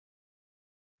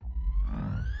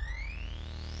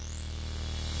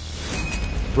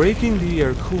breaking the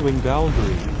air cooling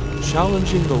boundary,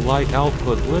 challenging the light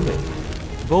output limit.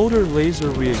 Bodor laser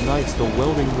reignites the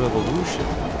welding revolution.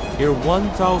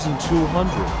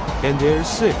 Air1200 and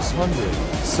Air600,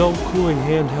 self-cooling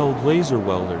handheld laser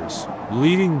welders,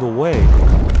 leading the way.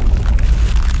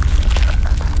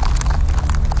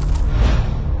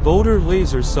 Bodor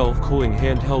laser self-cooling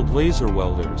handheld laser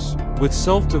welders, with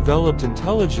self-developed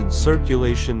intelligent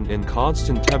circulation and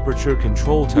constant temperature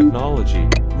control technology,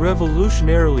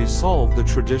 revolutionarily solve the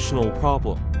traditional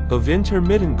problem of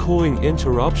intermittent cooling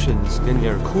interruptions in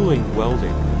air cooling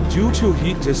welding. Due to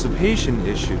heat dissipation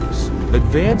issues,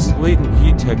 advanced latent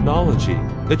heat technology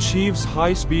achieves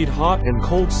high-speed hot and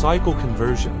cold cycle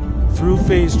conversion through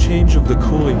phase change of the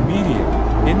cooling medium.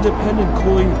 Independent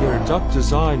cooling air duct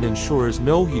design ensures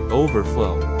no heat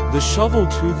overflow. The shovel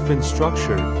tooth fin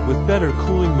structure, with better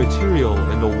cooling material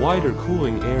and a wider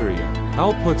cooling area,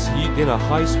 outputs heat in a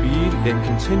high-speed and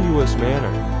continuous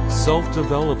manner.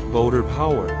 Self-developed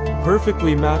BodorPower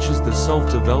perfectly matches the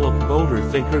self-developed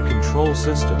BodorThinker control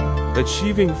system,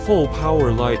 achieving full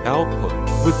power light output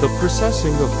with the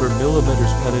processing of per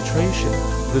millimeters penetration.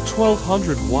 The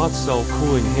 1200 watt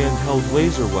self-cooling handheld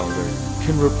laser welder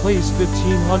can replace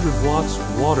 1500 watts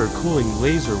water cooling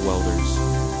laser welders.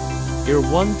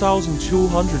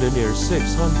 Air1200 and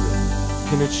Air600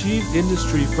 can achieve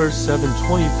industry-first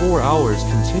 7/24 hours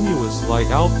continuous light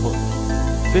output,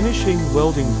 finishing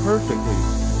welding perfectly,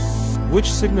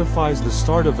 which signifies the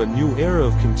start of a new era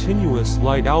of continuous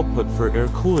light output for air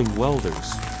cooling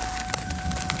welders.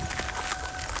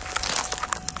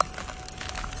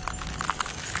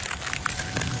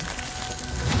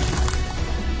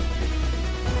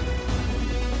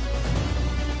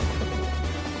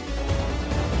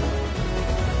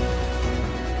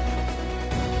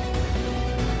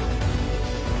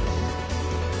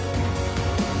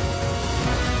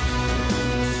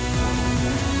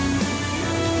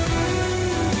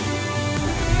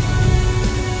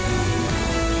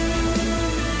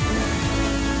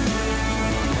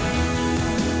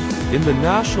 In the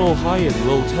National High and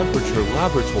Low Temperature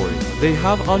Laboratory, they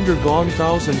have undergone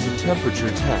thousands of temperature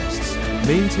tests,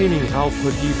 maintaining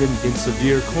output even in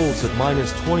severe colds at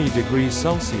 -20 degrees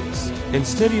Celsius, and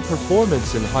steady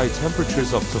performance in high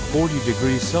temperatures up to 40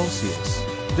 degrees Celsius.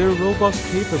 Their robust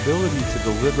capability to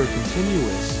deliver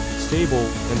continuous, stable,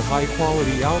 and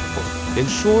high-quality output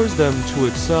ensures them to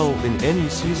excel in any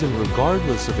season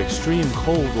regardless of extreme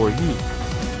cold or heat.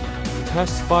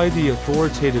 Tests by the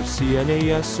authoritative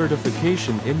CNAS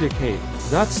certification indicate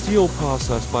that steel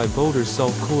processed by Bodor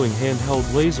self-cooling handheld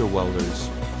laser welders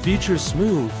features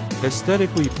smooth,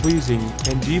 aesthetically pleasing,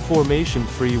 and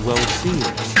deformation-free weld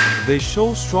seams. They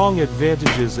show strong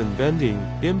advantages in bending,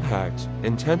 impact,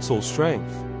 and tensile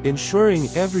strength, ensuring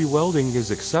every welding is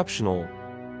exceptional.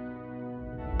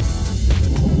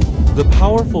 The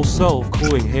powerful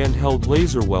self-cooling handheld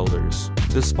laser welders,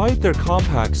 despite their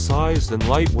compact size and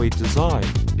lightweight design,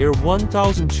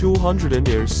 Air1200 and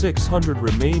Air600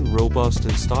 remain robust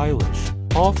and stylish,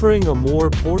 offering a more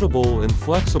portable and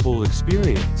flexible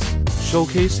experience,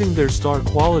 showcasing their star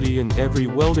quality in every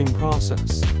welding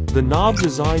process. The knob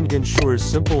design ensures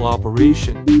simple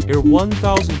operation.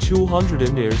 Air1200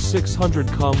 and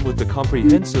Air600 come with a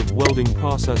comprehensive welding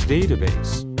process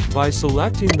database. By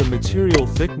selecting the material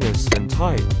thickness and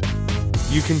type,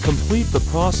 you can complete the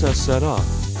process setup,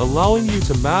 allowing you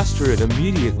to master it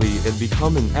immediately and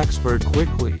become an expert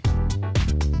quickly.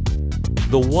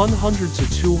 The 100 to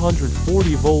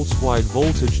 240 volts wide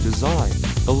voltage design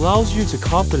allows you to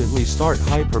confidently start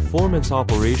high-performance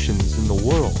operations in the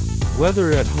world,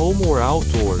 whether at home or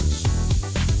outdoors.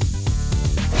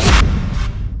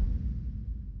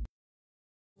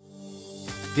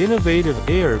 Innovative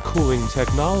air cooling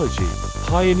technology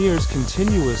pioneers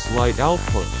continuous light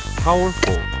output.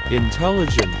 Powerful,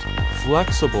 intelligent,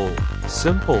 flexible,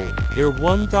 simple.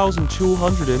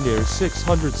 Air1200 and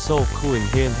Air600 self-cooling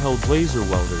handheld laser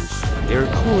welders. Air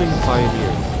cooling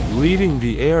pioneer, leading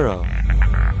the era.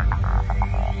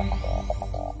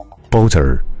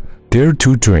 Bodor, dare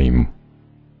to dream.